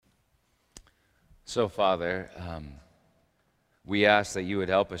So, Father, we ask that you would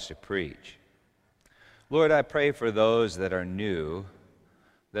help us to preach. Lord, I pray for those that are new,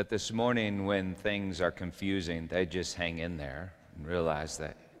 that this morning when things are confusing, they just hang in there and realize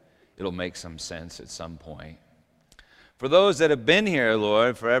that it'll make some sense at some point. For those that have been here,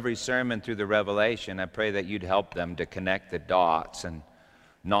 Lord, for every sermon through the Revelation, I pray that you'd help them to connect the dots and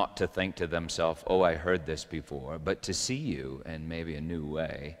not to think to themselves, oh, I heard this before, but to see you in maybe a new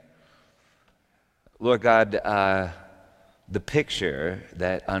way. Lord God, the picture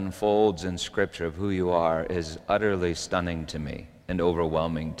that unfolds in Scripture of who you are is utterly stunning to me and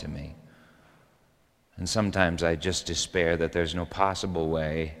overwhelming to me. And sometimes I just despair that there's no possible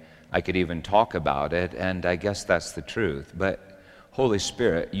way I could even talk about it, and I guess that's the truth. But Holy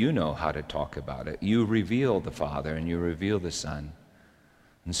Spirit, you know how to talk about it. You reveal the Father and you reveal the Son.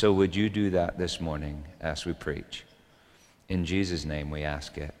 And so would you do that this morning as we preach? In Jesus' name we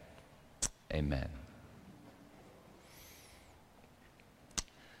ask it. Amen.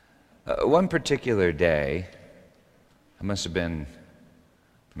 One particular day, I must have been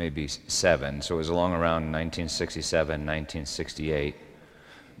maybe 7, so it was along around 1967, 1968.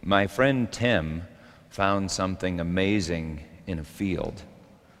 My friend Tim found something amazing in a field.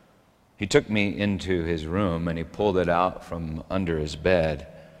 He took me into his room and he pulled it out from under his bed.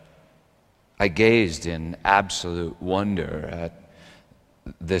 I gazed in absolute wonder at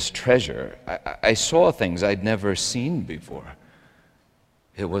this treasure. I saw things I'd never seen before.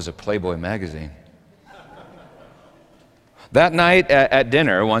 It was a Playboy magazine. That night at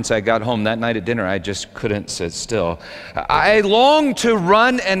dinner, once I got home, that night at dinner, I just couldn't sit still. I longed to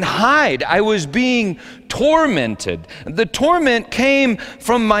run and hide. I was being tormented. The torment came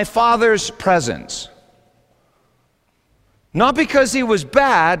from my father's presence. Not because he was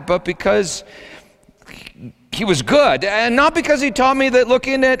bad, but because he was good, and not because he taught me that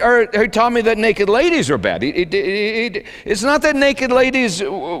he taught me that naked ladies were bad. It's not that naked ladies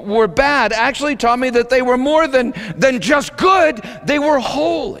were bad. Actually taught me that they were more than just good. They were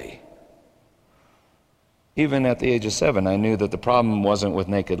holy. Even at the age of 7, I knew that the problem wasn't with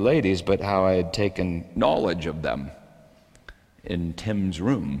naked ladies, but how I had taken knowledge of them in Tim's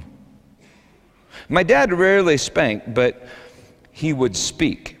room. My dad rarely spanked, but he would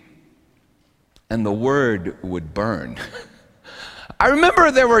speak. And the word would burn. I remember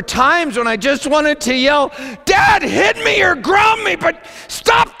there were times when I just wanted to yell, "Dad, hit me or ground me, but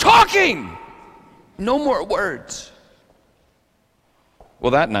stop talking!" No more words.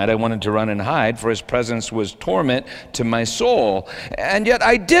 Well, that night I wanted to run and hide, for his presence was torment to my soul. And yet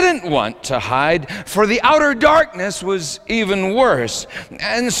I didn't want to hide, for the outer darkness was even worse.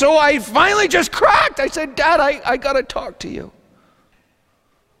 And so I finally just cracked. I said, "Dad, I got to talk to you."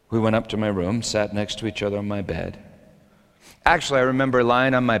 We went up to my room, sat next to each other on my bed. Actually, I remember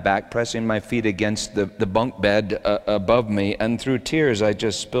lying on my back, pressing my feet against the bunk bed above me, and through tears I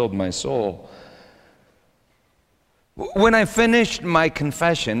just spilled my soul. When I finished my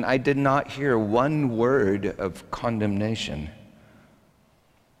confession, I did not hear one word of condemnation.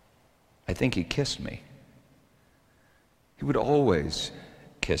 I think he kissed me. He would always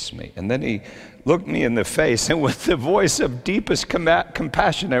kiss me. And then he looked me in the face, and with the voice of deepest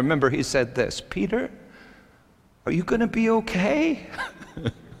compassion, I remember he said this, "Peter, are you going to be okay?"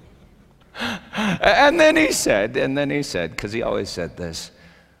 And then he said, because he always said this,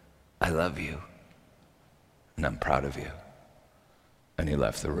 "I love you, and I'm proud of you." And he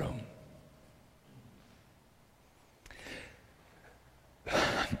left the room.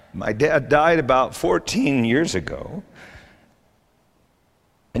 My dad died about 14 years ago.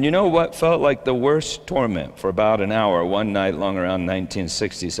 And you know what felt like the worst torment for about an hour one night long around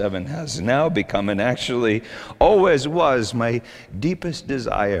 1967 has now become, and actually always was, my deepest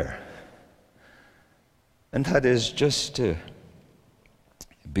desire. And that is just to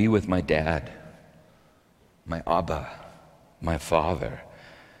be with my dad, my Abba, my father.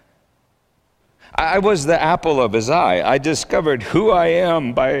 I was the apple of his eye. I discovered who I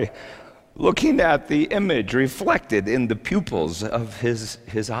am by looking at the image reflected in the pupils of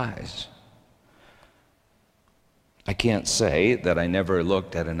his eyes. I can't say that I never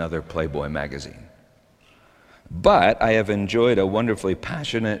looked at another Playboy magazine, but I have enjoyed a wonderfully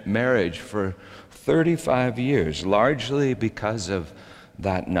passionate marriage for 35 years, largely because of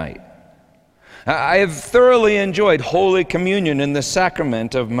that night. I have thoroughly enjoyed Holy Communion in the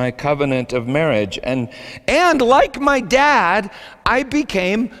sacrament of my covenant of marriage, and like my dad, I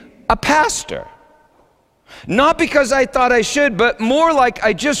became a pastor. Not because I thought I should, but more like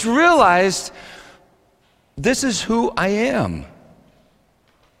I just realized this is who I am.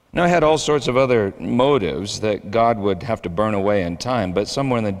 Now, I had all sorts of other motives that God would have to burn away in time, but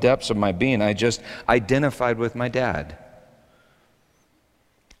somewhere in the depths of my being, I just identified with my dad.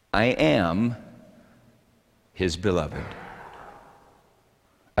 I am his beloved.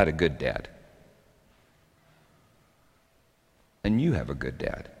 I had a good dad. And you have a good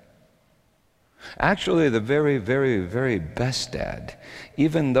dad. Actually, the very, very, very best dad,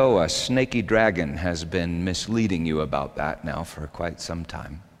 even though a snaky dragon has been misleading you about that now for quite some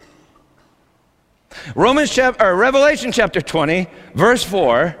time. Revelation chapter 20, verse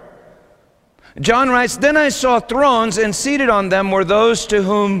 4, John writes, "Then I saw thrones, and seated on them were those to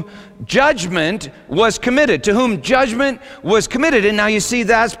whom judgment was committed." To whom judgment was committed. And now you see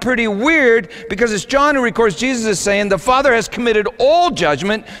that's pretty weird, because it's John who records Jesus is saying the Father has committed all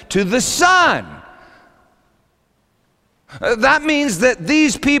judgment to the Son. That means that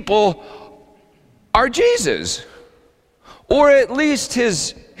these people are Jesus, or at least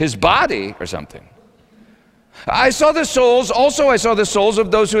his body or something. I saw the souls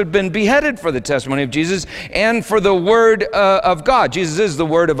of those who had been beheaded for the testimony of Jesus and for the word of God. Jesus is the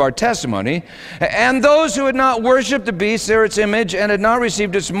word of our testimony. And those who had not worshipped the beast or its image and had not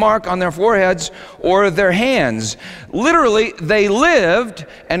received its mark on their foreheads or their hands. Literally, they lived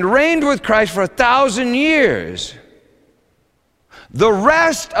and reigned with Christ for 1,000 years. The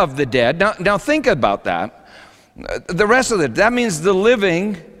rest of the dead, now think about that. The rest of that means the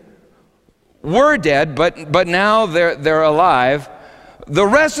living were dead, but now they're alive. The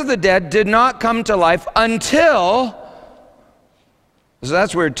rest of the dead did not come to life until, so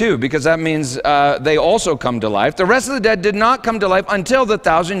that's weird too, because that means they also come to life. The rest of the dead did not come to life until the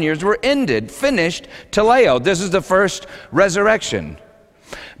 1,000 years were ended, finished, teleo. This is the first resurrection.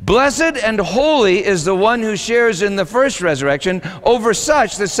 Blessed and holy is the one who shares in the first resurrection. Over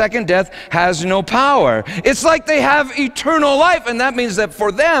such, the second death has no power. It's like they have eternal life, and that means that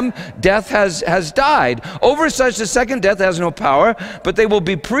for them, death has died. Over such, the second death has no power, but they will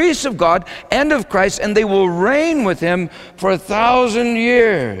be priests of God and of Christ, and they will reign with him for 1,000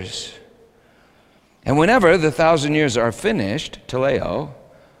 years. And whenever the 1,000 years are finished, teleo,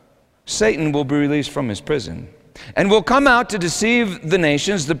 Satan will be released from his prison and will come out to deceive the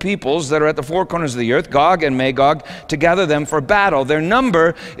nations, the peoples that are at the four corners of the earth, Gog and Magog, to gather them for battle. Their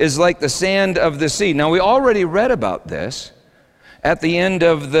number is like the sand of the sea. Now, we already read about this at the end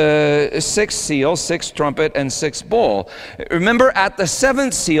of the sixth seal, sixth trumpet, and sixth bowl. Remember, at the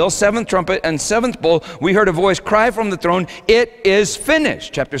seventh seal, seventh trumpet, and seventh bowl, we heard a voice cry from the throne, "It is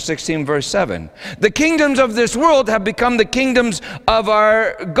finished." Chapter 16, verse 7. The kingdoms of this world have become the kingdoms of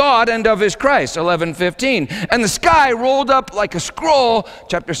our God and of his Christ. 11:15. And the sky rolled up like a scroll.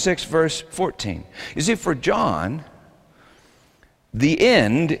 Chapter 6, verse 14. You see, for John, the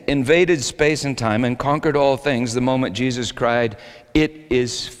end invaded space and time and conquered all things the moment Jesus cried, "It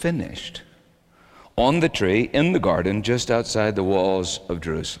is finished," on the tree in the garden just outside the walls of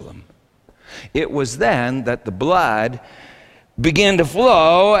Jerusalem. It was then that the blood began to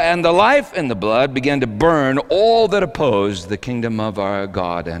flow and the life in the blood began to burn all that opposed the kingdom of our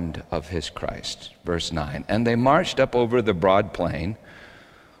God and of his Christ. Verse 9, and they marched up over the broad plain,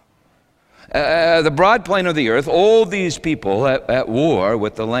 of the earth, all these people at war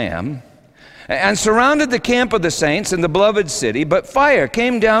with the Lamb, and surrounded the camp of the saints in the beloved city, but fire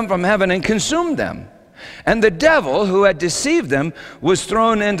came down from heaven and consumed them. And the devil who had deceived them was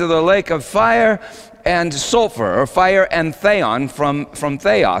thrown into the lake of fire and sulfur, or fire and theon from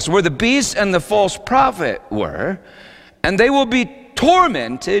Theos, where the beast and the false prophet were, and they will be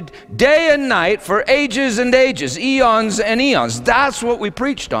tormented day and night for ages and ages, eons and eons. That's what we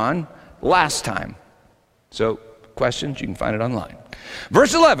preached on last time. So, questions, you can find it online.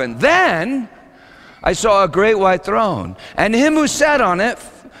 Verse 11, then I saw a great white throne, and him who sat on it,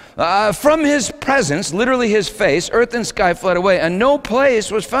 from his presence, literally his face, earth and sky fled away, and no place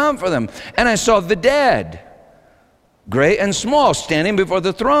was found for them. And I saw the dead, great and small, standing before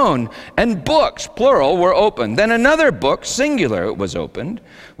the throne, and books, plural, were opened. Then another book, singular, was opened,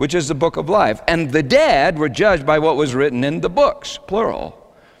 which is the book of life. And the dead were judged by what was written in the books, plural,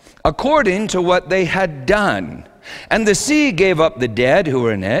 according to what they had done. And the sea gave up the dead who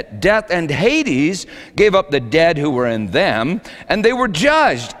were in it. Death and Hades gave up the dead who were in them. And they were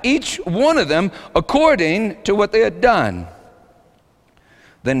judged, each one of them, according to what they had done.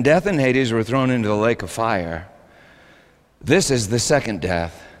 Then death and Hades were thrown into the lake of fire. This is the second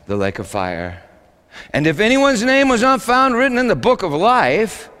death, the lake of fire. And if anyone's name was not found written in the book of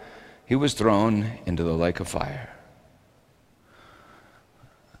life, he was thrown into the lake of fire.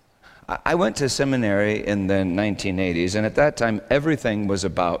 I went to seminary in the 1980s, and at that time, everything was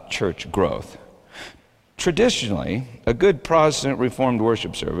about church growth. Traditionally, a good Protestant Reformed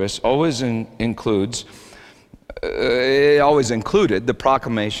worship service always included the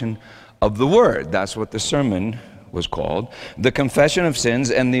proclamation of the Word. That's what the sermon was called. The confession of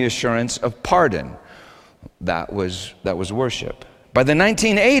sins and the assurance of pardon. That was worship. By the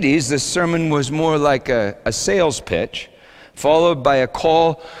 1980s, this sermon was more like a sales pitch, followed by a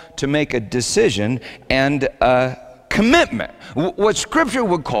call to make a decision and a commitment, what Scripture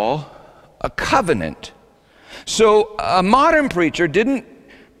would call a covenant. So a modern preacher didn't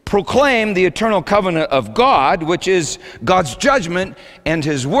proclaim the eternal covenant of God, which is God's judgment and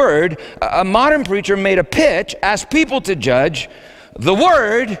His Word. A modern preacher made a pitch, asked people to judge the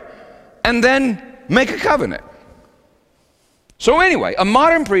Word, and then make a covenant. So anyway, a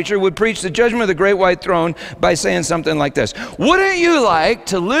modern preacher would preach the judgment of the great white throne by saying something like this: wouldn't you like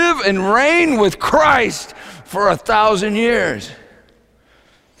to live and reign with Christ for 1,000 years?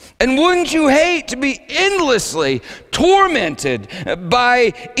 And wouldn't you hate to be endlessly tormented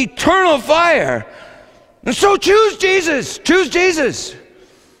by eternal fire? And so choose Jesus,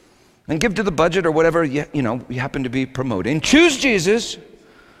 and give to the budget or whatever you happen to be promoting. Choose Jesus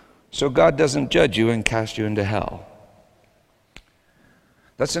so God doesn't judge you and cast you into hell.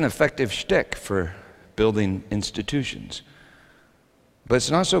 That's an effective shtick for building institutions. But it's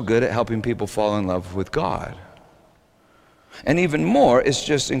not so good at helping people fall in love with God. And even more, it's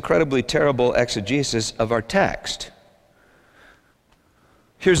just incredibly terrible exegesis of our text.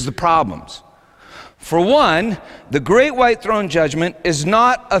 Here's the problems. For one, the great white throne judgment is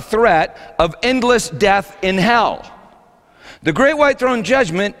not a threat of endless death in hell. The great white throne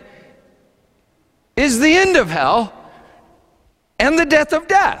judgment is the end of hell and the death of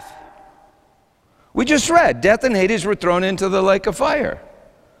death. We just read, death and Hades were thrown into the lake of fire.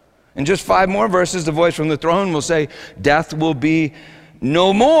 In just 5 more verses, the voice from the throne will say, death will be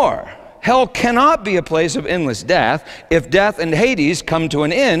no more. Hell cannot be a place of endless death if death and Hades come to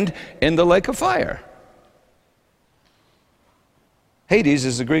an end in the lake of fire. Hades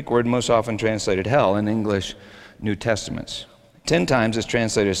is the Greek word most often translated hell in English New Testaments. 10 times it's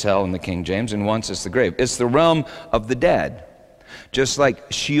translated as hell in the King James, and once it's the grave. It's the realm of the dead, just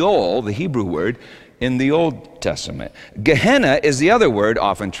like Sheol, the Hebrew word, in the Old Testament. Gehenna is the other word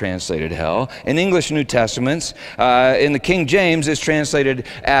often translated hell. In English New Testaments, in the King James, it's translated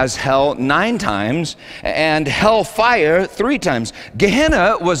as hell 9 times and hellfire 3 times.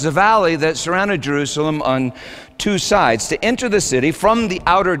 Gehenna was the valley that surrounded Jerusalem on 2 sides. To enter the city from the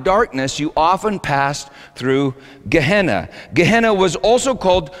outer darkness, you often passed through Gehenna. Gehenna was also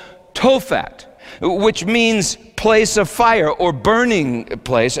called Tophet, which means place of fire or burning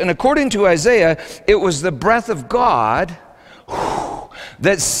place. And according to Isaiah, it was the breath of God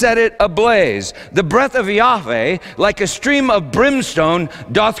that set it ablaze. The breath of Yahweh, like a stream of brimstone,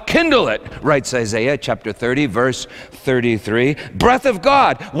 doth kindle it, writes Isaiah chapter 30, verse 33. Breath of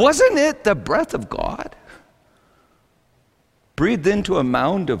God. Wasn't it the breath of God breathed into a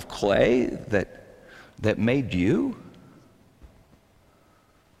mound of clay that made you?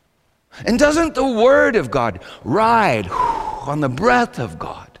 And doesn't the Word of God ride on the breath of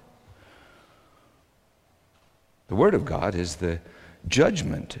God? The Word of God is the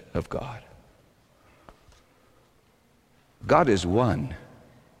judgment of God. God is one.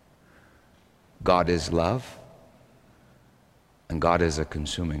 God is love. And God is a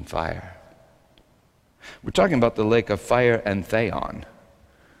consuming fire. We're talking about the lake of fire and Theon,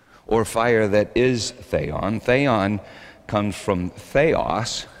 or fire that is Theon. Theon comes from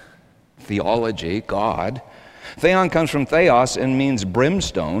Theos, theology, God. Theon comes from Theos and means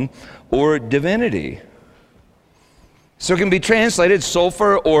brimstone or divinity. So it can be translated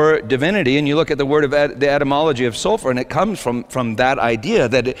sulfur or divinity, and you look at the word of the etymology of sulfur, and it comes from that idea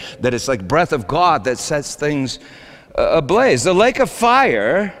that it's like breath of God that sets things ablaze. The lake of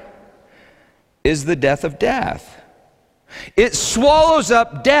fire is the death of death. It swallows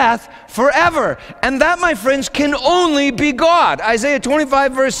up death forever. And that, my friends, can only be God. Isaiah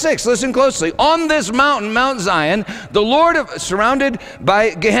 25, verse 6. Listen closely. On this mountain, Mount Zion, the Lord surrounded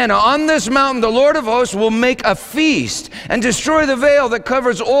by Gehenna, on this mountain, the Lord of hosts will make a feast and destroy the veil that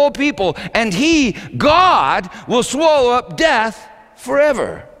covers all people. And He, God, will swallow up death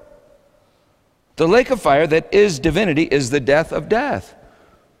forever. The lake of fire that is divinity is the death of death,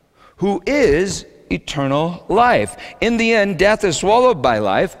 who is eternal life. In the end, death is swallowed by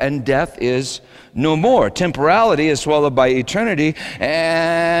life, and death is no more. Temporality is swallowed by eternity,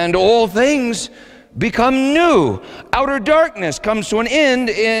 and all things become new. Outer darkness comes to an end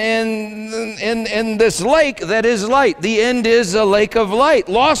in this lake that is light. The end is a lake of light.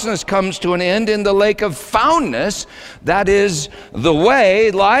 Lostness comes to an end in the lake of foundness. That is the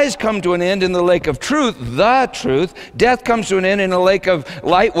way. Lies come to an end in the lake of truth, the truth. Death comes to an end in a lake of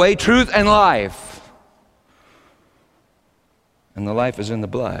light, way, truth, and life. And the life is in the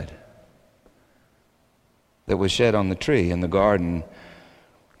blood that was shed on the tree in the garden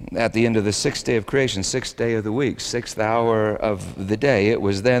at the end of the sixth day of creation, sixth day of the week, sixth hour of the day. It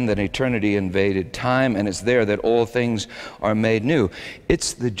was then that eternity invaded time, and it's there that all things are made new.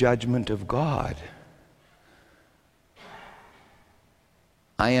 It's the judgment of God.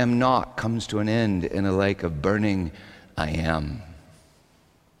 I am not comes to an end in a lake of burning I am.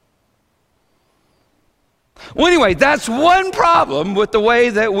 Well, anyway, that's one problem with the way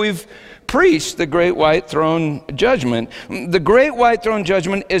that we've preached the great white throne judgment. The great white throne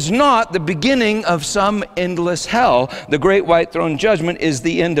judgment is not the beginning of some endless hell. The great white throne judgment is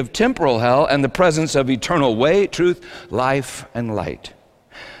the end of temporal hell and the presence of eternal way, truth, life, and light.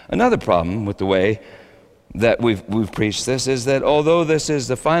 Another problem with the way that we've preached this is that although this is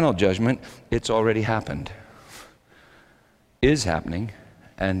the final judgment, it's already happened, is happening,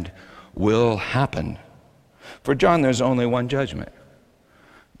 and will happen. For John, there's only one judgment.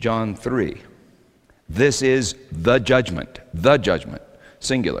 John 3. This is the judgment,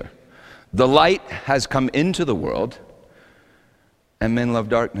 singular. The light has come into the world, and men love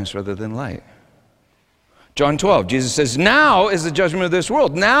darkness rather than light. John 12, Jesus says, now is the judgment of this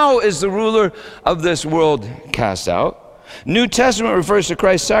world. Now is the ruler of this world cast out. New Testament refers to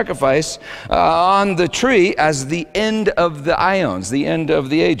Christ's sacrifice on the tree as the end of the aeons, the end of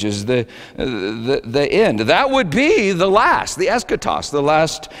the ages, the end. That would be the last, the eschatos, the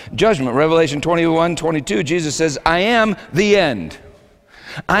last judgment. Revelation 21:22, Jesus says, I am the end.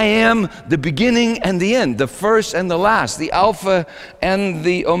 I am the beginning and the end, the first and the last, the Alpha and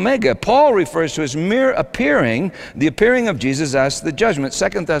the Omega. Paul refers to his mere appearing, the appearing of Jesus as the judgment.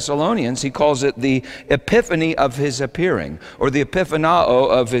 2 Thessalonians, he calls it the epiphany of his appearing, or the epiphanao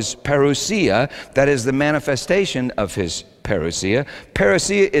of his parousia, that is the manifestation of his parousia.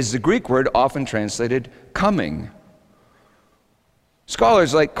 Parousia is the Greek word often translated coming.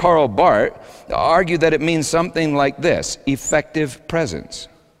 Scholars like Karl Barth argue that it means something like this: effective presence.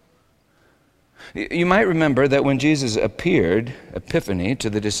 You might remember that when Jesus appeared, epiphany, to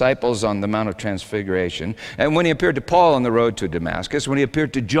the disciples on the Mount of Transfiguration, and when he appeared to Paul on the road to Damascus, when he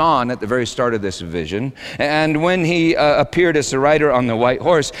appeared to John at the very start of this vision, and when he appeared as the rider on the white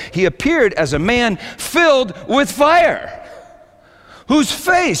horse, he appeared as a man filled with fire, whose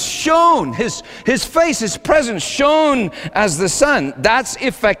face shone, his face, his presence shone as the sun. That's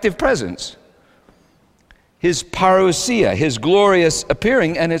effective presence. His parousia, his glorious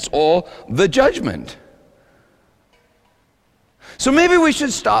appearing, and it's all the judgment. So maybe we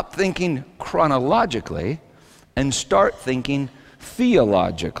should stop thinking chronologically and start thinking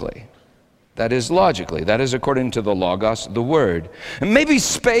theologically. That is logically. That is according to the Logos, the Word. And maybe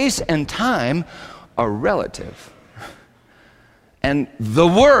space and time are relative, and the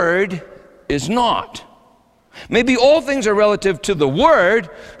Word is not. Maybe all things are relative to the Word,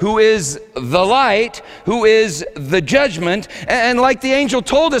 who is the light, who is the judgment, and like the angel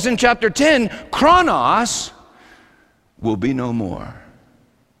told us in chapter 10, Chronos will be no more.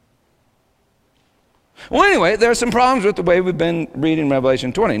 Well, anyway, there are some problems with the way we've been reading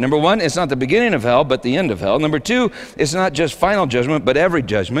Revelation 20. Number one, it's not the beginning of hell, but the end of hell. Number two, it's not just final judgment, but every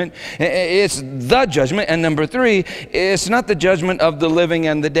judgment. It's the judgment. And number three, it's not the judgment of the living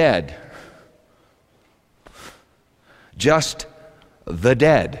and the dead. Just the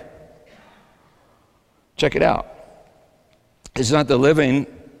dead. Check it out. It's not the living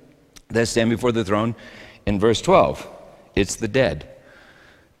that stand before the throne in verse 12. It's the dead.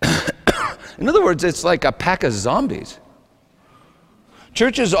 In other words, it's like a pack of zombies.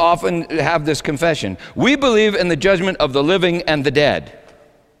 Churches often have this confession: we believe in the judgment of the living and the dead.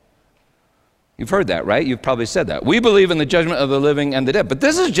 You've heard that, right? You've probably said that. We believe in the judgment of the living and the dead. But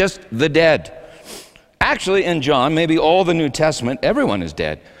this is just the dead. Actually, in John, maybe all the New Testament, everyone is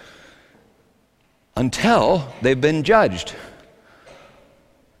dead until they've been judged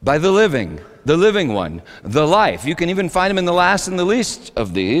by the living one, the life. You can even find them in the last and the least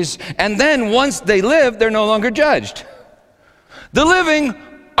of these. And then once they live, they're no longer judged. The living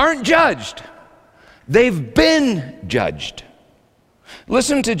aren't judged. They've been judged.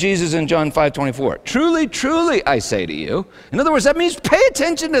 Listen to Jesus in John 5:24. Truly, truly, I say to you. In other words, that means pay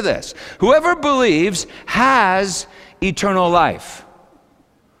attention to this. Whoever believes has eternal life.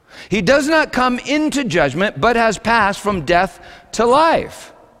 He does not come into judgment, but has passed from death to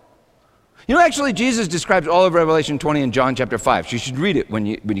life. You know, actually, Jesus describes all of Revelation 20 and John chapter 5. So you should read it when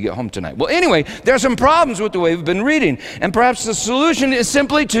you get home tonight. Well, anyway, there are some problems with the way we've been reading. And perhaps the solution is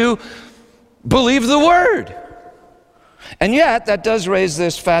simply to believe the Word. And yet, that does raise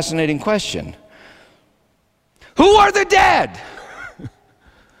this fascinating question. Who are the dead?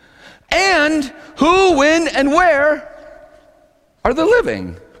 And who, when, and where are the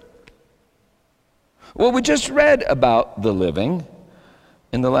living? Well, we just read about the living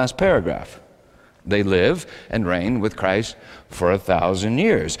in the last paragraph. They live and reign with Christ for 1,000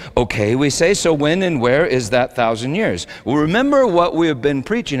 years. Okay, we say, so when and where is that 1,000 years? Well, remember what we have been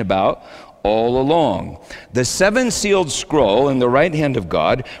preaching about all along. The seven-sealed scroll in the right hand of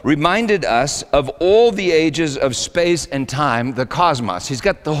God reminded us of all the ages of space and time, the cosmos. He's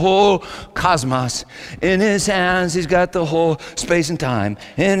got the whole cosmos in his hands. He's got the whole space and time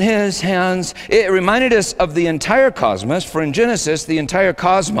in his hands. It reminded us of the entire cosmos, for in Genesis, the entire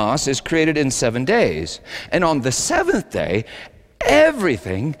cosmos is created in 7 days. And on the seventh day,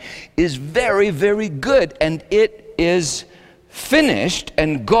 everything is very, very good, and it is finished,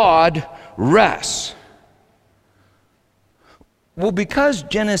 and God rests. Well, because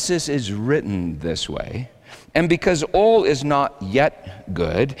Genesis is written this way, and because all is not yet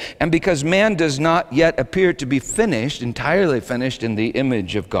good, and because man does not yet appear to be finished, entirely finished in the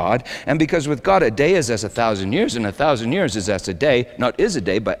image of God, and because with God a day is as 1,000 years, and 1,000 years is as a day, not is a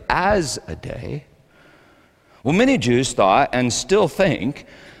day, but as a day. Well, many Jews thought, and still think,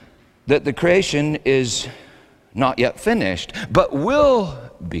 that the creation is not yet finished, but will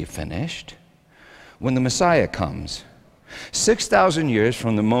be finished when the Messiah comes. 6,000 years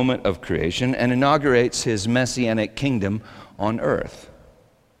from the moment of creation, and inaugurates his messianic kingdom on earth.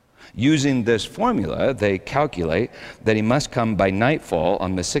 Using this formula, they calculate that he must come by nightfall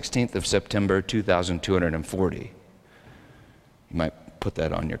on the 16th of September 2240. You might put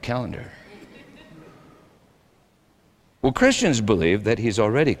that on your calendar. Well, Christians believe that he's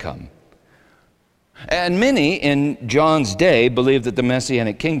already come. And many in John's day believed that the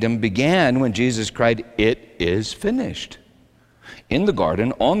Messianic kingdom began when Jesus cried, "It is finished," in the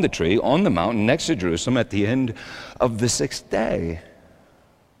garden, on the tree, on the mountain, next to Jerusalem, at the end of the 6th day.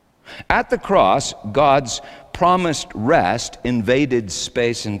 At the cross, God's promised rest invaded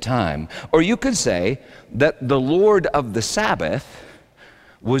space and time. Or you could say that the Lord of the Sabbath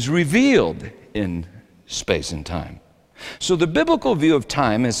was revealed in space and time. So the biblical view of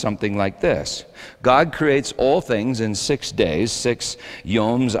time is something like this. God creates all things in 6 days, 6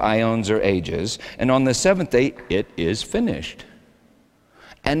 yoms, ions, or ages, and on the 7th day, it is finished.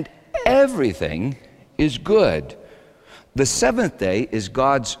 And everything is good. The 7th day is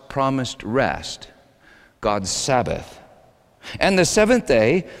God's promised rest, God's Sabbath. And the 7th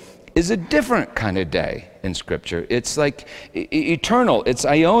day is a different kind of day in Scripture. It's like eternal, it's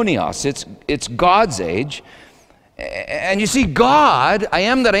aionios, it's God's age. And you see, God, I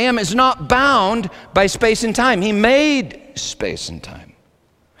am that I am, is not bound by space and time. He made space and time.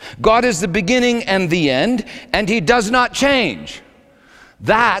 God is the beginning and the end, and he does not change.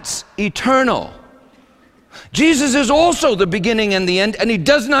 That's eternal. Jesus is also the beginning and the end, and he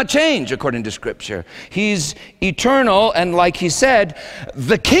does not change according to Scripture. He's eternal, and like he said,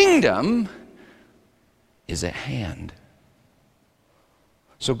 the kingdom is at hand.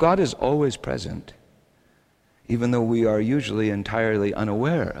 So God is always present, even though we are usually entirely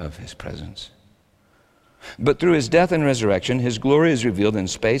unaware of his presence. But through his death and resurrection, his glory is revealed in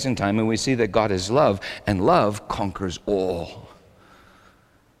space and time, and we see that God is love, and love conquers all,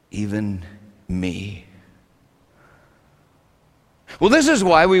 even me. Well, this is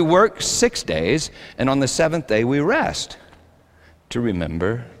why we work 6 days, and on the 7th day we rest, to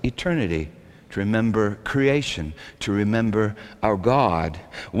remember eternity, to remember creation, to remember our God.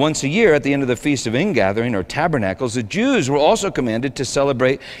 Once a year, at the end of the Feast of Ingathering, or Tabernacles, the Jews were also commanded to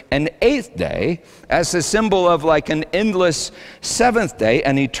celebrate an 8th day as a symbol of like an endless 7th day,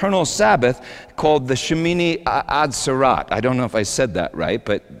 an eternal Sabbath called the Shemini Atzerat. I don't know if I said that right,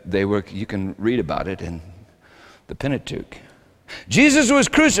 but you can read about it in the Pentateuch. Jesus was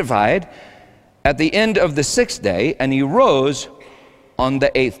crucified at the end of the 6th day, and he rose on the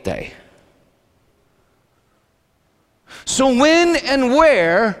 8th day. So when and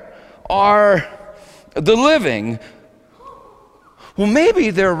where are the living? Well,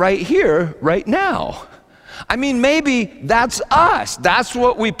 maybe they're right here, right now. I mean, maybe that's us. That's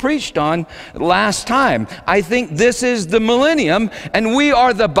what we preached on last time. I think this is the millennium, and we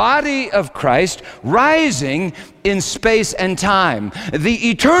are the body of Christ rising in space and time. The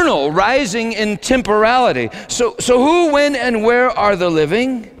eternal rising in temporality. So who, when, and where are the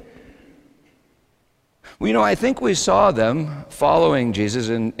living? Well, I think we saw them following Jesus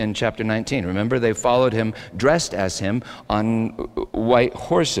in chapter 19. Remember, they followed him dressed as him on white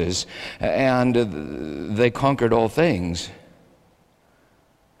horses, and they conquered all things.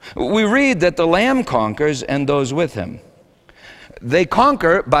 We read that the Lamb conquers and those with him. They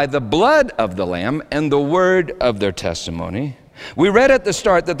conquer by the blood of the Lamb and the word of their testimony. We read at the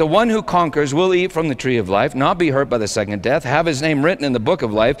start that the one who conquers will eat from the tree of life, not be hurt by the second death, have his name written in the book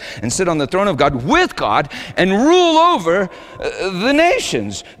of life, and sit on the throne of God with God and rule over the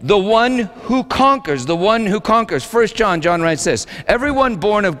nations. The one who conquers, the one who conquers. 1 John writes this, everyone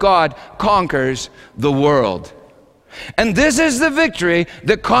born of God conquers the world. And this is the victory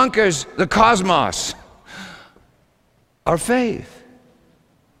that conquers the cosmos, our faith.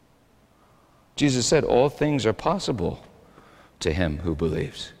 Jesus said, all things are possible to him who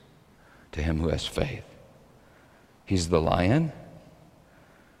believes, to him who has faith. He's the lion.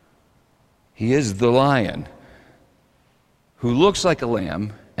 He is the lion who looks like a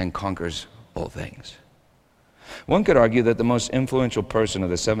lamb and conquers all things. One could argue that the most influential person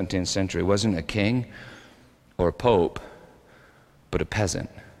of the 17th century wasn't a king or a pope, but a peasant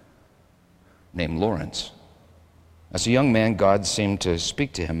named Lawrence. As a young man, God seemed to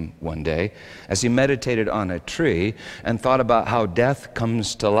speak to him one day as he meditated on a tree and thought about how death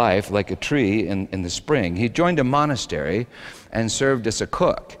comes to life like a tree in the spring. He joined a monastery and served as a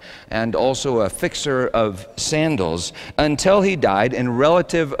cook and also a fixer of sandals until he died in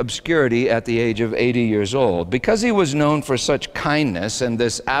relative obscurity at the age of 80 years old. Because he was known for such kindness and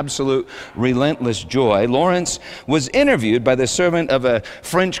this absolute relentless joy, Lawrence was interviewed by the servant of a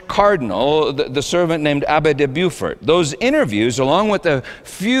French cardinal, the servant named Abbé de Beaufort. Those interviews, along with a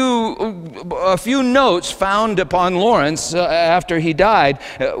few notes found upon Lawrence after he died,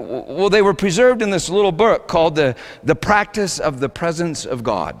 well, they were preserved in this little book called The Practice of the Presence of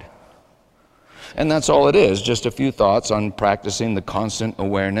God. And that's all it is, just a few thoughts on practicing the constant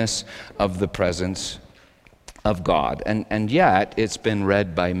awareness of the presence of God. And yet, it's been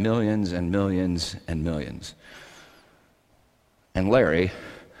read by millions and millions and millions. And Larry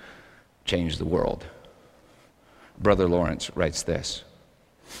changed the world. Brother Lawrence writes this,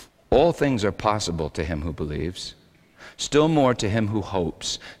 all things are possible to him who believes, still more to him who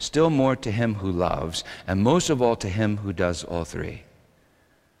hopes, still more to him who loves, and most of all to him who does all three.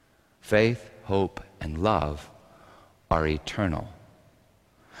 Faith, hope, and love are eternal.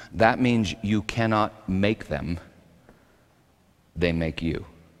 That means you cannot make them. They make you.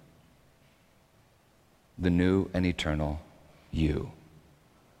 The new and eternal you.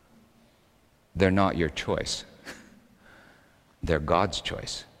 They're not your choice. They're God's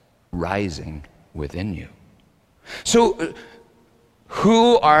choice, rising within you. So,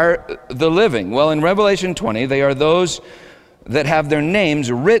 who are the living? Well, in Revelation 20, they are those that have their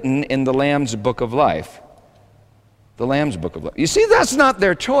names written in the Lamb's book of life. The Lamb's book of life. You see, that's not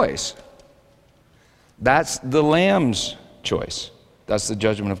their choice. That's the Lamb's choice. That's the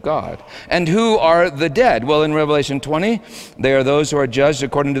judgment of God. And who are the dead? Well, in Revelation 20, they are those who are judged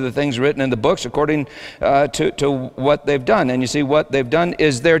according to the things written in the books, according to what they've done. And you see, what they've done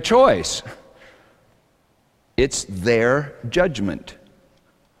is their choice. It's their judgment.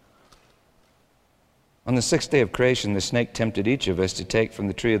 On the sixth day of creation, the snake tempted each of us to take from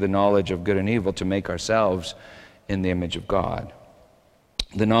the tree of the knowledge of good and evil to make ourselves in the image of God.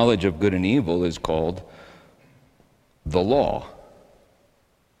 The knowledge of good and evil is called the law.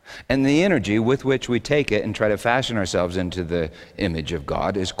 And the energy with which we take it and try to fashion ourselves into the image of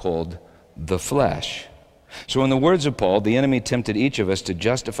God is called the flesh. So in the words of Paul, the enemy tempted each of us to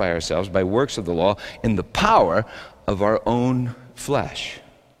justify ourselves by works of the law in the power of our own flesh.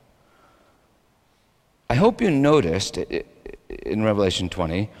 I hope you noticed in Revelation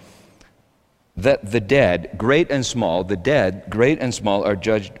 20 that the dead, great and small, the dead, great and small, are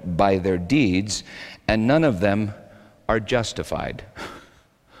judged by their deeds, and none of them are justified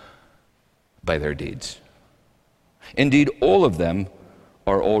by their deeds. Indeed, all of them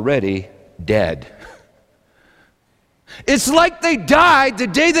are already dead. It's like they died the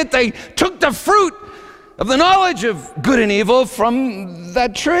day that they took the fruit of the knowledge of good and evil from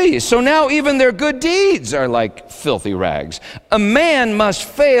that tree. So now even their good deeds are like filthy rags. A man must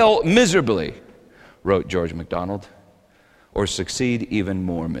fail miserably, wrote George MacDonald, or succeed even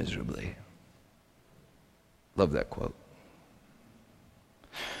more miserably. Love that quote.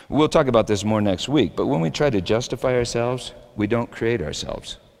 We'll talk about this more next week, but when we try to justify ourselves, we don't create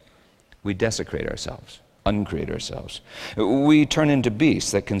ourselves. We desecrate ourselves, uncreate ourselves. We turn into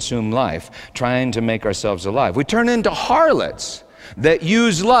beasts that consume life, trying to make ourselves alive. We turn into harlots that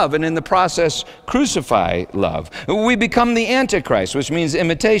use love and in the process crucify love. We become the Antichrist, which means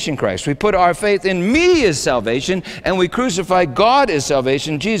imitation Christ. We put our faith in me as salvation, and we crucify God as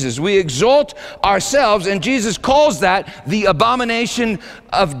salvation, Jesus. We exalt ourselves, and Jesus calls that the abomination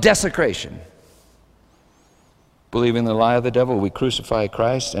of desecration. Believing the lie of the devil, we crucify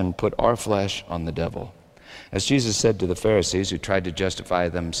Christ and put our flesh on the devil. As Jesus said to the Pharisees who tried to justify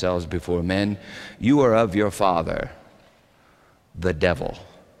themselves before men, you are of your father, the devil.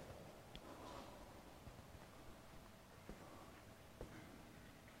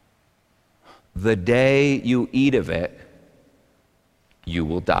 The day you eat of it, you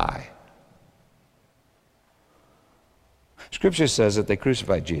will die. Scripture says that they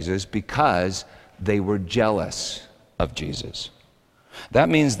crucified Jesus because they were jealous of Jesus. That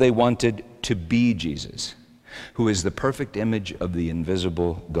means they wanted to be Jesus, who is the perfect image of the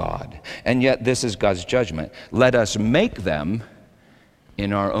invisible God. And yet this is God's judgment. Let us make them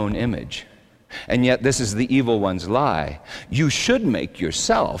in our own image. And yet this is the evil one's lie. You should make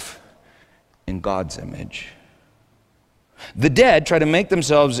yourself in God's image. The dead try to make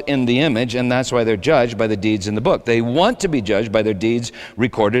themselves in the image, and that's why they're judged by the deeds in the book. They want to be judged by their deeds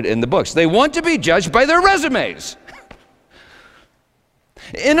recorded in the books. They want to be judged by their resumes.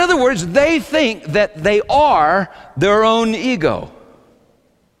 In other words, they think that they are their own ego.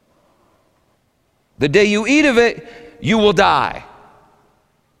 The day you eat of it, you will die.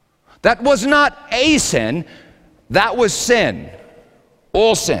 That was not a sin, that was sin.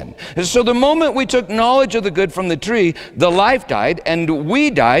 All sin. So the moment we took knowledge of the good from the tree, the life died, and we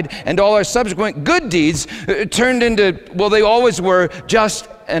died, and all our subsequent good deeds turned into, well, they always were just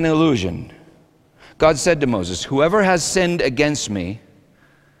an illusion. God said to Moses, whoever has sinned against me,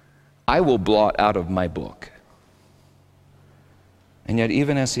 I will blot out of my book. And yet,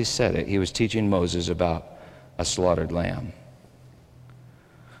 even as he said it, he was teaching Moses about a slaughtered lamb.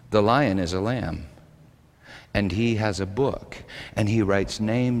 The lion is a lamb. And he has a book, and he writes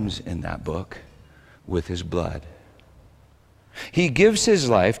names in that book with his blood. He gives his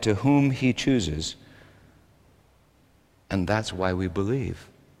life to whom he chooses, and that's why we believe.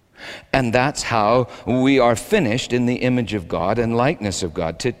 And that's how we are finished in the image of God and likeness of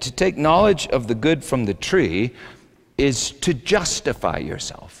God. To take knowledge of the good from the tree is to justify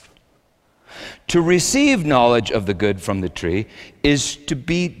yourself. To receive knowledge of the good from the tree is to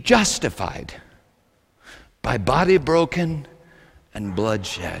be justified by body broken and blood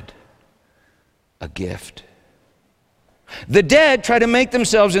shed, a gift. The dead try to make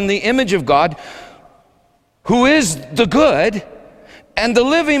themselves in the image of God, who is the good, and the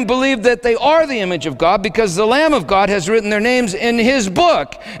living believe that they are the image of God because the Lamb of God has written their names in his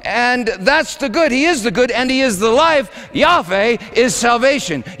book. And that's the good. He is the good, and he is the life. Yahweh is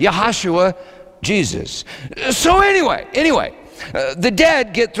salvation. Yahashua, Jesus. So anyway, the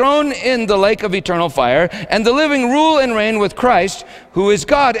dead get thrown in the lake of eternal fire, and the living rule and reign with Christ, who is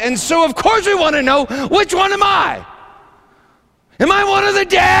God. And so, of course, we want to know, which one am I? Am I one of the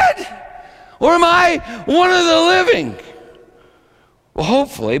dead? Or am I one of the living? Well,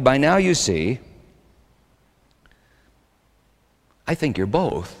 hopefully, by now you see, I think you're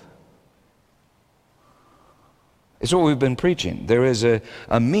both. It's what we've been preaching. There is a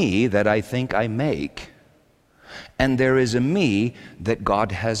me that I think I make. And there is a me that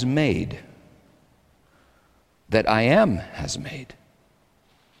God has made, that I am has made.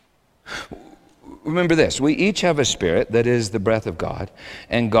 Remember this, we each have a spirit that is the breath of God,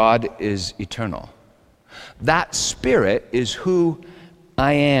 and God is eternal. That spirit is who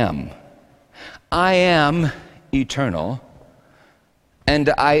I am. I am eternal, and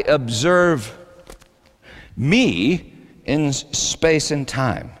I observe me in space and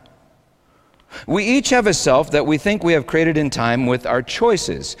time. We each have a self that we think we have created in time with our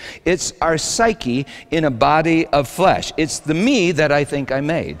choices. It's our psyche in a body of flesh. It's the me that I think I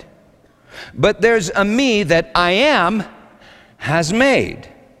made. But there's a me that I am has made.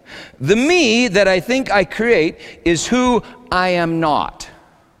 The me that I think I create is who I am not.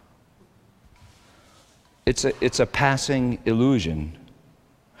 It's a passing illusion.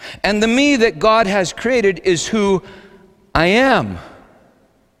 And the me that God has created is who I am.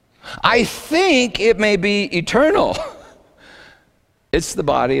 I think it may be eternal. It's the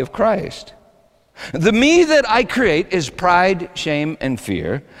body of Christ. The me that I create is pride, shame, and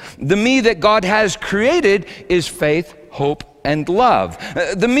fear. The me that God has created is faith, hope, and love.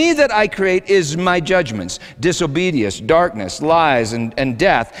 The me that I create is my judgments, disobedience, darkness, lies, and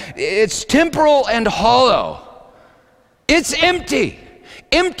death. It's temporal and hollow. It's empty.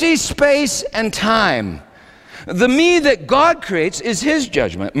 Empty space and time. The me that God creates is his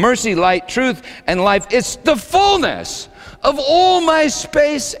judgment, mercy, light, truth, and life. It's the fullness of all my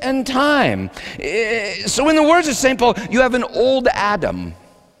space and time. So in the words of St. Paul, you have an old Adam,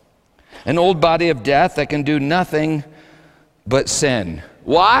 an old body of death that can do nothing but sin.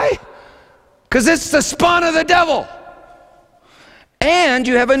 Why? Because it's the spawn of the devil. And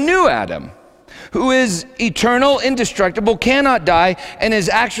you have a new Adam, who is eternal, indestructible, cannot die, and is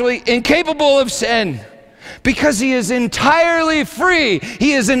actually incapable of sin, because he is entirely free.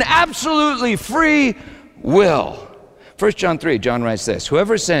 He is an absolutely free will. 1 John 3, John writes this,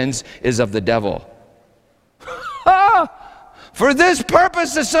 whoever sins is of the devil. For this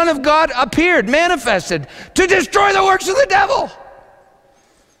purpose the Son of God appeared, manifested, to destroy the works of the devil.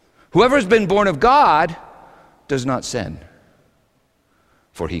 Whoever has been born of God does not sin,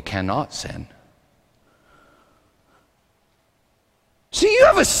 for he cannot sin. See, you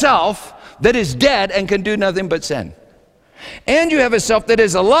have a self that is dead and can do nothing but sin. And you have a self that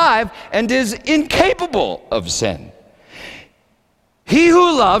is alive and is incapable of sin. He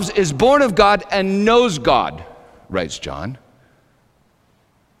who loves is born of God and knows God, writes John.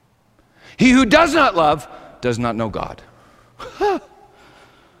 He who does not love does not know God.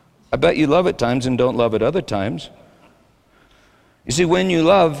 I bet you love at times and don't love at other times. You see, when you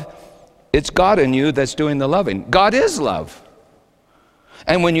love, it's God in you that's doing the loving. God is love.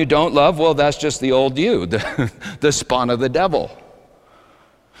 And when you don't love, well, that's just the old you, the spawn of the devil.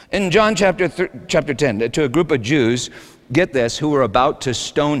 In John chapter 10, to a group of Jews, get this, who were about to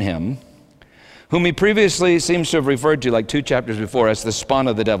stone him, whom he previously seems to have referred to like 2 chapters before as the spawn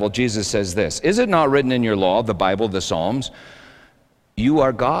of the devil, Jesus says this, is it not written in your law, the Bible, the Psalms, you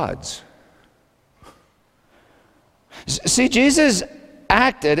are God's? See, Jesus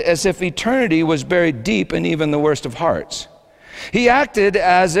acted as if eternity was buried deep in even the worst of hearts. He acted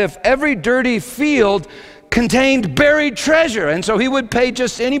as if every dirty field contained buried treasure, and so he would pay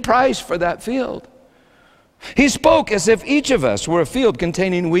just any price for that field. He spoke as if each of us were a field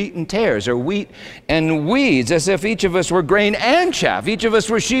containing wheat and tares, or wheat and weeds, as if each of us were grain and chaff, each of us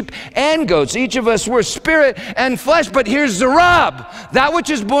were sheep and goats, each of us were spirit and flesh. But here's the rub. That which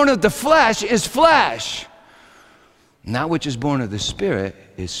is born of the flesh is flesh, and that which is born of the Spirit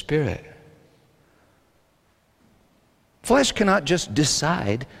is spirit. Flesh cannot just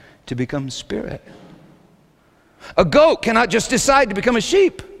decide to become spirit. A goat cannot just decide to become a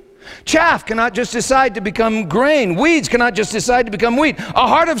sheep. Chaff cannot just decide to become grain. Weeds cannot just decide to become wheat. A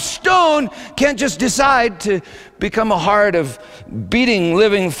heart of stone can't just decide to become a heart of beating,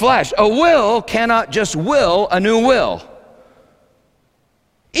 living flesh. A will cannot just will a new will.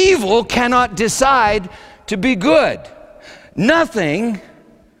 Evil cannot decide to be good. Nothing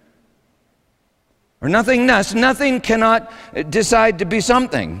or nothingness, nothing cannot decide to be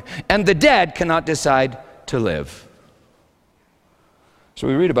something. And the dead cannot decide to live. So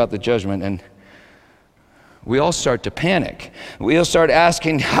we read about the judgment and we all start to panic. We all start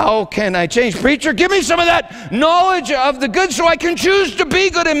asking, how can I change? Preacher, give me some of that knowledge of the good so I can choose to be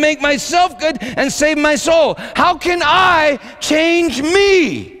good and make myself good and save my soul. How can I change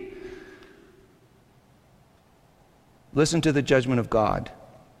me? Listen to the judgment of God.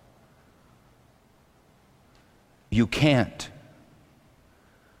 You can't.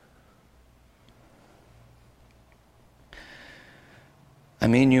 I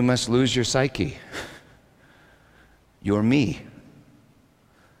mean, you must lose your psyche, your me,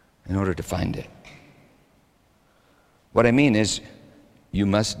 in order to find it. What I mean is, you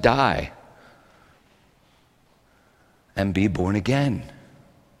must die and be born again.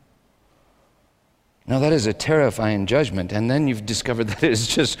 Now, that is a terrifying judgment, and then you've discovered that it is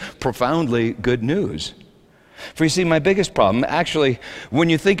just profoundly good news. For you see, my biggest problem, actually,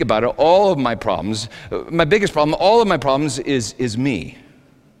 when you think about it, all of my problems is me.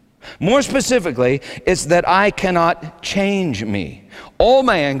 More specifically, it's that I cannot change me. All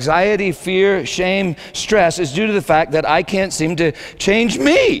my anxiety, fear, shame, stress is due to the fact that I can't seem to change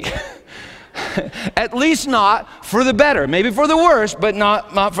me. At least not for the better. Maybe for the worse, but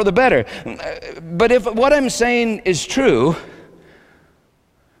not for the better. But if what I'm saying is true,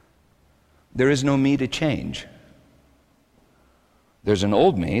 there is no me to change. There's an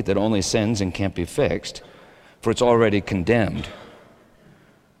old me that only sins and can't be fixed, for it's already condemned.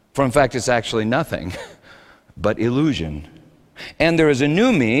 For in fact, it's actually nothing but illusion. And there is a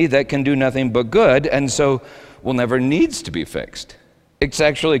new me that can do nothing but good, and so will never needs to be fixed. It's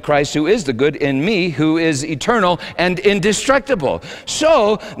actually Christ who is the good in me, who is eternal and indestructible.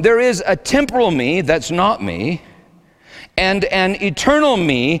 So there is a temporal me that's not me, and an eternal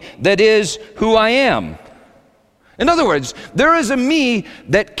me that is who I am. In other words, there is a me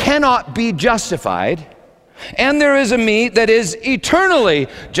that cannot be justified, And there is a me that is eternally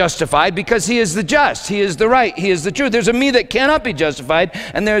justified because he is the just, he is the right, he is the truth. There's a me that cannot be justified,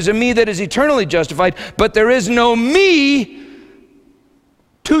 and there's a me that is eternally justified, but there is no me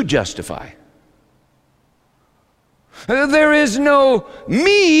to justify. There is no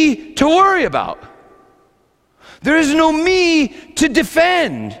me to worry about. There is no me to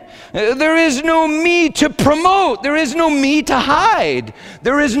defend. There is no me to promote. There is no me to hide.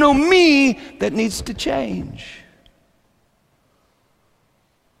 There is no me that needs to change.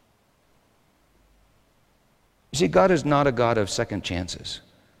 You see, God is not a God of second chances.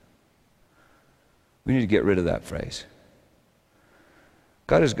 We need to get rid of that phrase.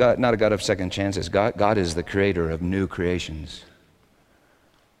 God is not a God of second chances. God is the creator of new creations.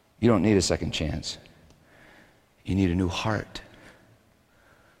 You don't need a second chance. You need a new heart.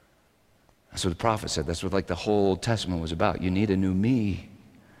 That's what the prophet said. That's what the whole Old Testament was about. You need a new me.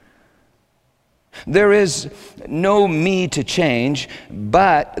 There is no me to change,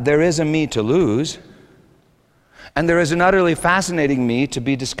 but there is a me to lose. And there is an utterly fascinating me to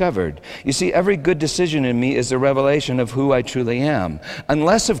be discovered. You see, every good decision in me is a revelation of who I truly am.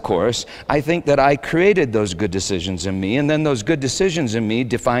 Unless, of course, I think that I created those good decisions in me, and then those good decisions in me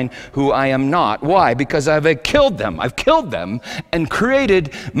define who I am not. Why? Because I've killed them. I've killed them and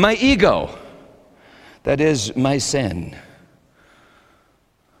created my ego. That is my sin.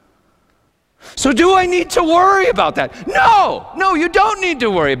 So do I need to worry about that? No, you don't need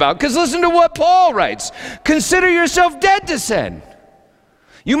to worry about it, because listen to what Paul writes. Consider yourself dead to sin.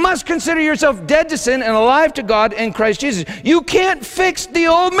 You must consider yourself dead to sin and alive to God in Christ Jesus. You can't fix the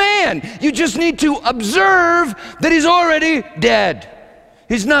old man. You just need to observe that he's already dead.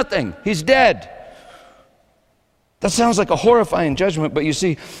 He's nothing. He's dead. That sounds like a horrifying judgment, but you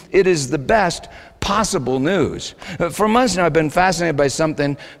see, it is the best possible news. For months now, I've been fascinated by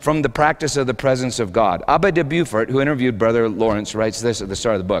something from the practice of the presence of God. Abbe de Beaufort, who interviewed Brother Lawrence, writes this at the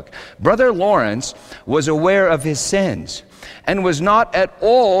start of the book. Brother Lawrence was aware of his sins and was not at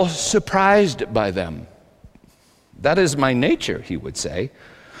all surprised by them. That is my nature, he would say.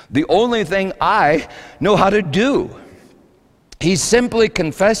 The only thing I know how to do. He simply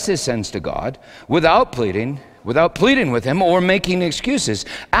confessed his sins to God without pleading with him or making excuses.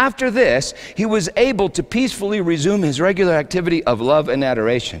 After this, he was able to peacefully resume his regular activity of love and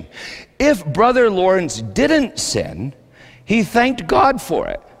adoration. If Brother Lawrence didn't sin, he thanked God for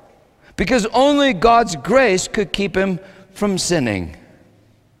it, because only God's grace could keep him from sinning.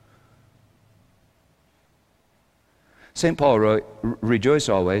 St. Paul wrote, rejoice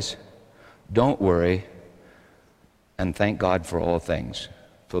always, don't worry, and thank God for all things.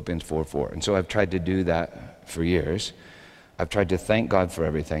 Philippians 4:4. And so I've tried to do that for years. I've tried to thank God for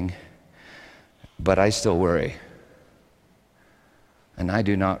everything, but I still worry. And I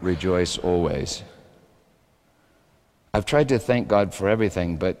do not rejoice always. I've tried to thank God for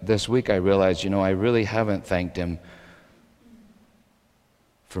everything, but this week I realized, I really haven't thanked him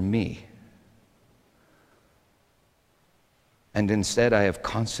for me. And instead I have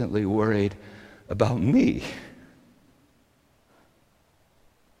constantly worried about me.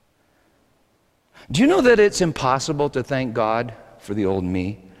 Do you know that it's impossible to thank God for the old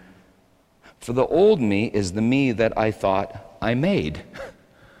me? For the old me is the me that I thought I made.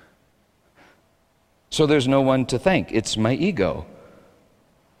 So there's no one to thank. It's my ego.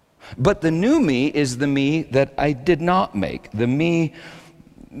 But the new me is the me that I did not make. The me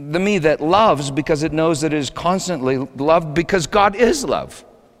that loves because it knows that it is constantly loved because God is love.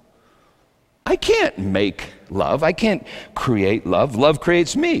 I can't make love. I can't create love. Love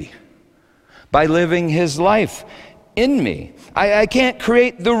creates me by living his life in me. I can't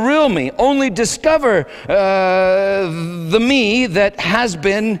create the real me, only discover the me that has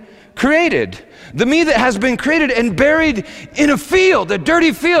been created. The me that has been created and buried in a field, a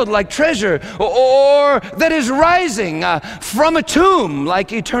dirty field like treasure, or that is rising from a tomb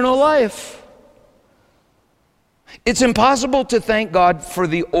like eternal life. It's impossible to thank God for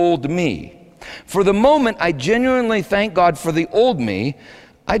the old me. For the moment I genuinely thank God for the old me,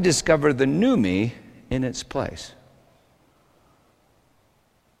 I discover the new me in its place.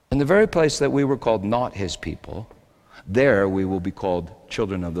 In the very place that we were called not his people, there we will be called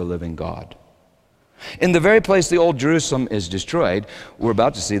children of the living God. In the very place the old Jerusalem is destroyed, we're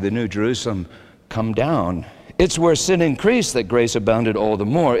about to see the new Jerusalem come down. It's where sin increased that grace abounded all the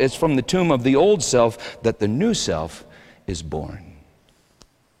more. It's from the tomb of the old self that the new self is born.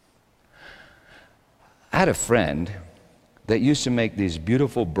 I had a friend that used to make these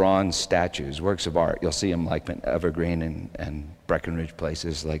beautiful bronze statues, works of art. You'll see them like in Evergreen and Breckenridge,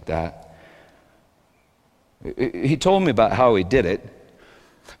 places like that. He told me about how he did it.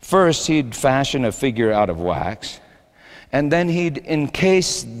 First, he'd fashion a figure out of wax, and then he'd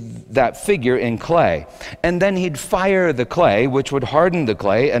encase that figure in clay. And then he'd fire the clay, which would harden the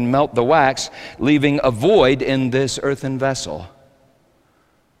clay and melt the wax, leaving a void in this earthen vessel.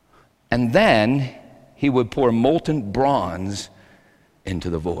 And then he would pour molten bronze into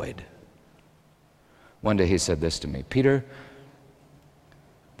the void. One day he said this to me, Peter,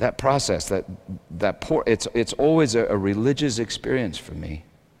 that process, it's always a religious experience for me.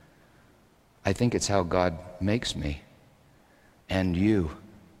 I think it's how God makes me and you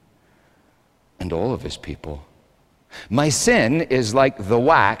and all of his people. My sin is like the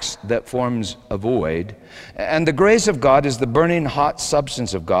wax that forms a void, and the grace of God is the burning hot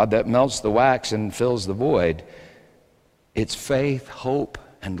substance of God that melts the wax and fills the void. It's faith, hope,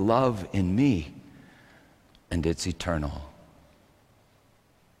 and love in me, and it's eternal.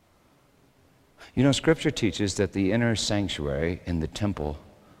 You know, Scripture teaches that the inner sanctuary in the temple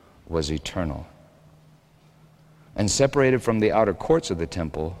was eternal and separated from the outer courts of the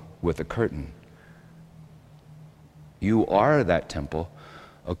temple with a curtain. You are that temple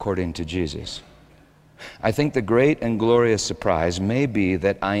according to Jesus. I think the great and glorious surprise may be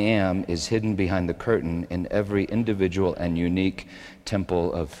that I am is hidden behind the curtain in every individual and unique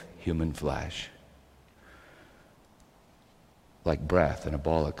temple of human flesh, like breath in a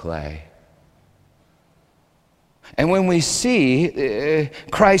ball of clay. And when we see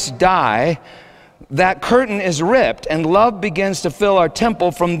Christ die, that curtain is ripped and love begins to fill our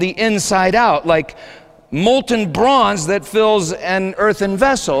temple from the inside out, like molten bronze that fills an earthen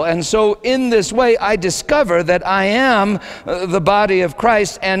vessel. And so in this way, I discover that I am the body of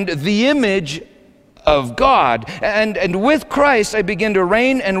Christ and the image of God. And with Christ, I begin to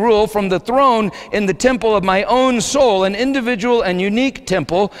reign and rule from the throne in the temple of my own soul, an individual and unique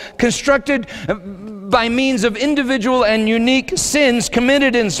temple constructed by means of individual and unique sins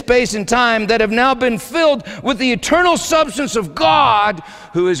committed in space and time that have now been filled with the eternal substance of God,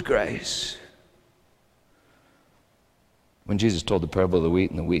 who is grace. When Jesus told the parable of the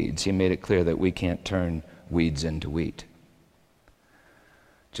wheat and the weeds, he made it clear that we can't turn weeds into wheat,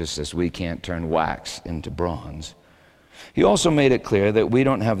 just as we can't turn wax into bronze. He also made it clear that we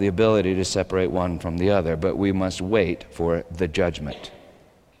don't have the ability to separate one from the other, but we must wait for the judgment.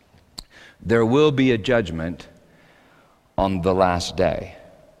 There will be a judgment on the last day.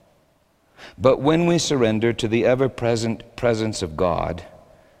 But when we surrender to the ever-present presence of God,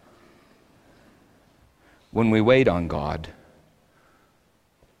 when we wait on God,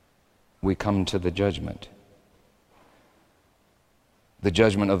 we come to the judgment. The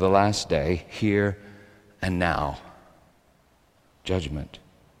judgment of the last day, here and now. Judgment.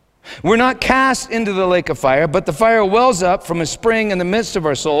 We're not cast into the lake of fire, but the fire wells up from a spring in the midst of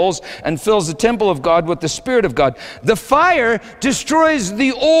our souls and fills the temple of God with the Spirit of God. The fire destroys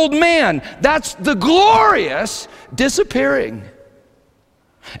the old man. That's the glorious disappearing.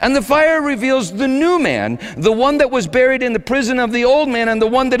 And the fire reveals the new man, the one that was buried in the prison of the old man, and the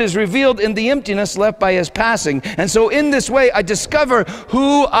one that is revealed in the emptiness left by his passing. And so in this way, I discover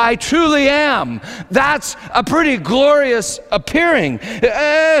who I truly am. That's a pretty glorious appearing.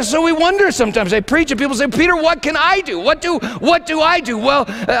 So we wonder sometimes. I preach and people say, Peter, what can I do? What do I do? Well,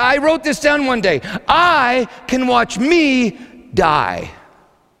 I wrote this down one day. I can watch me die.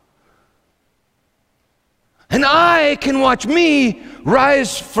 And I can watch me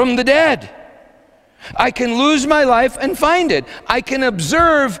rise from the dead. I can lose my life and find it. I can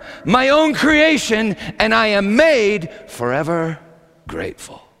observe my own creation, and I am made forever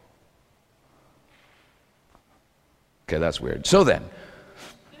grateful. Okay, that's weird. So then,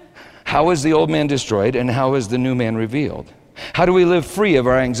 how is the old man destroyed, and how is the new man revealed? How do we live free of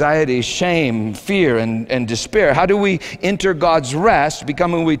our anxiety, shame, fear, and despair? How do we enter God's rest,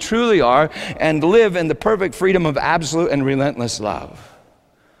 become who we truly are, and live in the perfect freedom of absolute and relentless love?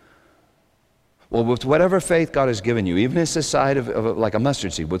 Well, with whatever faith God has given you, even it's the size of like a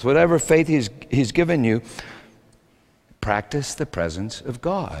mustard seed, with whatever faith He's given you, practice the presence of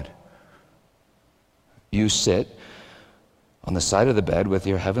God. You sit on the side of the bed with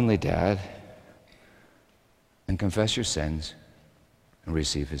your heavenly Dad and confess your sins and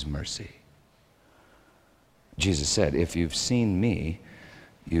receive His mercy. Jesus said, if you've seen me,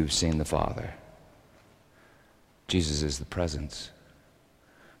 you've seen the Father. Jesus is the presence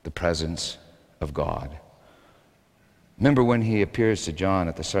of God. Remember when He appears to John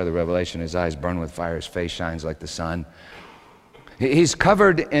at the start of the Revelation, his eyes burn with fire, his face shines like the sun. He's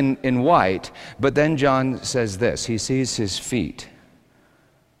covered in white, but then John says this, he sees His feet.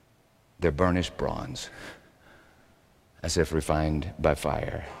 They're burnished bronze, as if refined by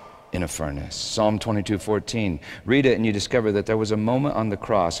fire. in a furnace. Psalm 22:14. Read it and you discover that there was a moment on the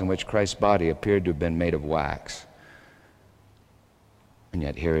cross in which Christ's body appeared to have been made of wax. And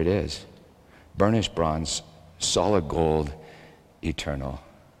yet here it is. Burnished bronze, solid gold, eternal.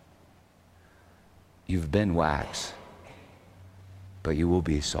 You've been wax, but you will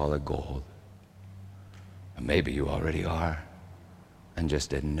be solid gold. And maybe you already are and just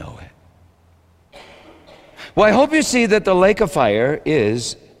didn't know it. Well, I hope you see that the lake of fire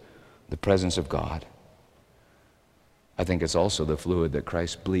is the presence of God. I think it's also the fluid that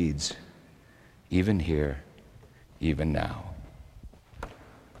Christ bleeds, even here, even now.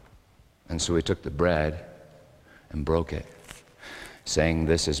 And so he took the bread and broke it, saying,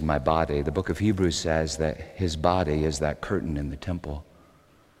 "This is my body." The book of Hebrews says that his body is that curtain in the temple.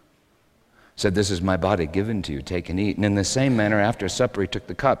 Said, "This is my body given to you, take and eat." And in the same manner, after supper, he took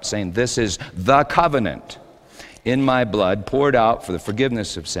the cup, saying, "This is the covenant in my blood, poured out for the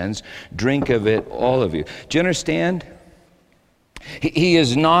forgiveness of sins. Drink of it, all of you." Do you understand? He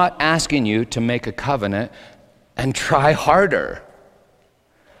is not asking you to make a covenant and try harder.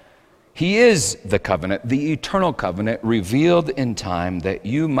 He is the covenant, the eternal covenant, revealed in time that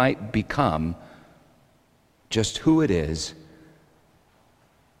you might become just who it is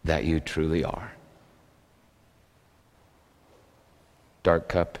that you truly are. Dark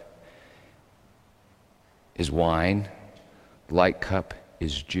cup is wine, light cup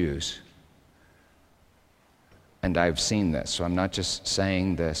is juice. And I've seen this, so I'm not just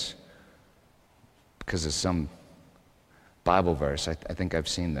saying this because of some Bible verse. I think I've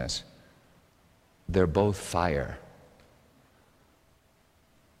seen this. They're both fire.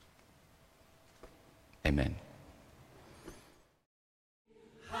 Amen.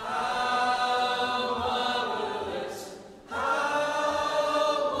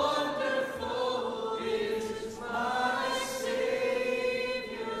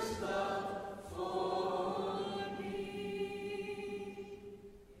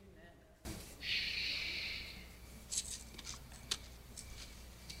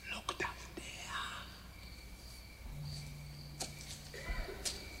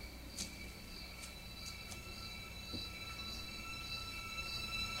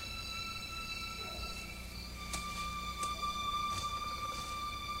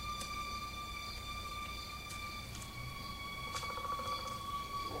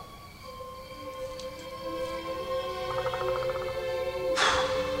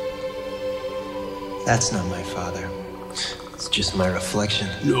 That's not my father. It's just my reflection.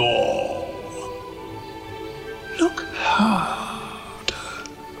 No. Look harder.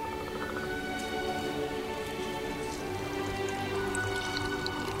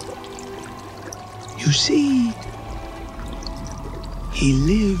 You see, he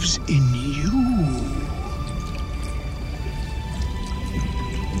lives in you.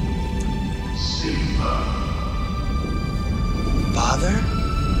 Simba. Father?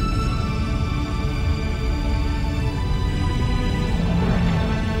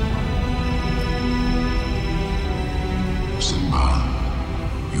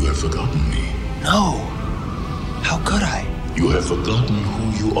 You have forgotten me. No. How could I? You have forgotten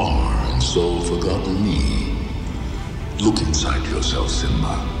who you are, and so forgotten me. Look inside yourself,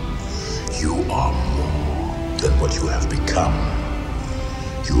 Simba. You are more than what you have become.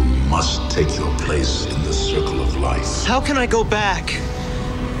 You must take your place in the circle of life. How can I go back?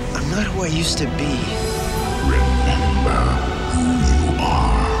 I'm not who I used to be. Remember who you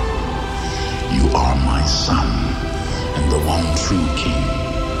are. You are my son, and the one true king.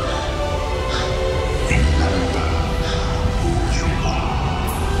 Remember who you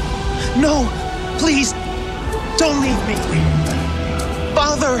are. No! Please! Don't leave me! Remember.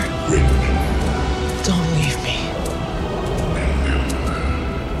 Father! Remember. Don't leave me.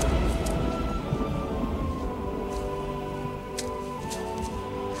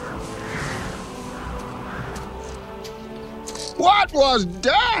 What was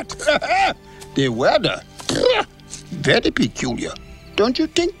that? The weather. Very peculiar, don't you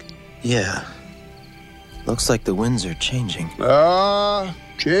think? Yeah. Looks like the winds are changing.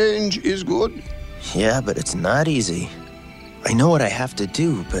 Change is good. Yeah, but it's not easy. I know what I have to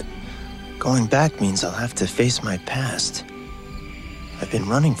do, but going back means I'll have to face my past. I've been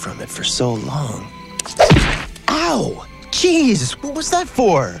running from it for so long. Ow! Jeez, what was that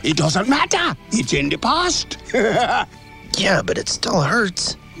for? It doesn't matter. It's in the past. Yeah, but it still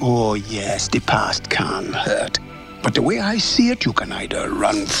hurts. Oh, yes, the past can hurt. But the way I see it, you can either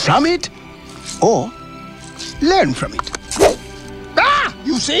run from it or learn from it. Ah,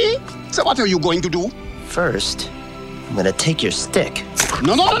 you see? So what are you going to do? First, I'm gonna take your stick.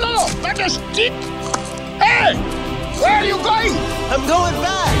 No, not the stick. Hey, where are you going? I'm going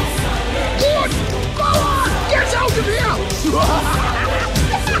back!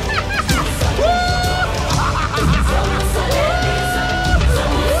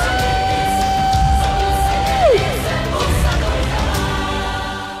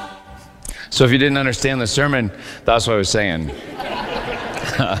 So if you didn't understand the sermon, that's what I was saying.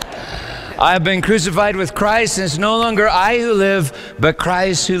 I have been crucified with Christ, and it's no longer I who live, but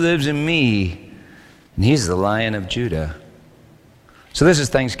Christ who lives in me. And he's the Lion of Judah. So this is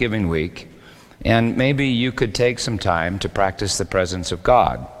Thanksgiving week, and maybe you could take some time to practice the presence of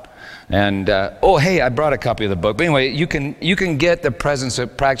God. And, oh, hey, I brought a copy of the book. But anyway, you can get the presence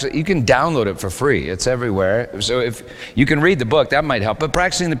of practice. You can download it for free. It's everywhere. So if you can read the book, that might help. But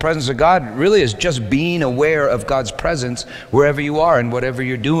practicing the presence of God really is just being aware of God's presence wherever you are and whatever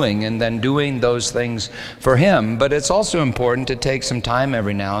you're doing, and then doing those things for Him. But it's also important to take some time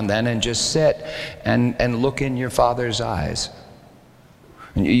every now and then and just sit and look in your Father's eyes.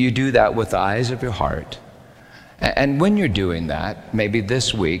 And you do that with the eyes of your heart. And when you're doing that, maybe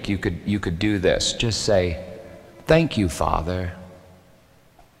this week you could do this. Just say, "Thank you, Father,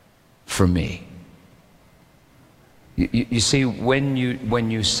 for me." You see, when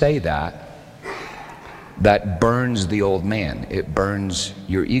you say that, that burns the old man. It burns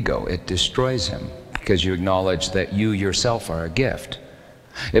your ego. It destroys him, because you acknowledge that you yourself are a gift.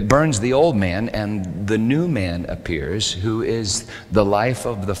 It burns the old man, and the new man appears, who is the life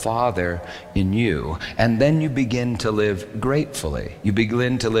of the Father in you. And then you begin to live gratefully. You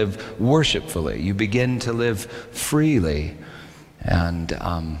begin to live worshipfully. You begin to live freely. And,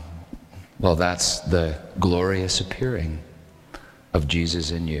 well, that's the glorious appearing of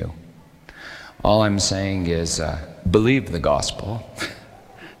Jesus in you. All I'm saying is, believe the gospel.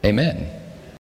 Amen.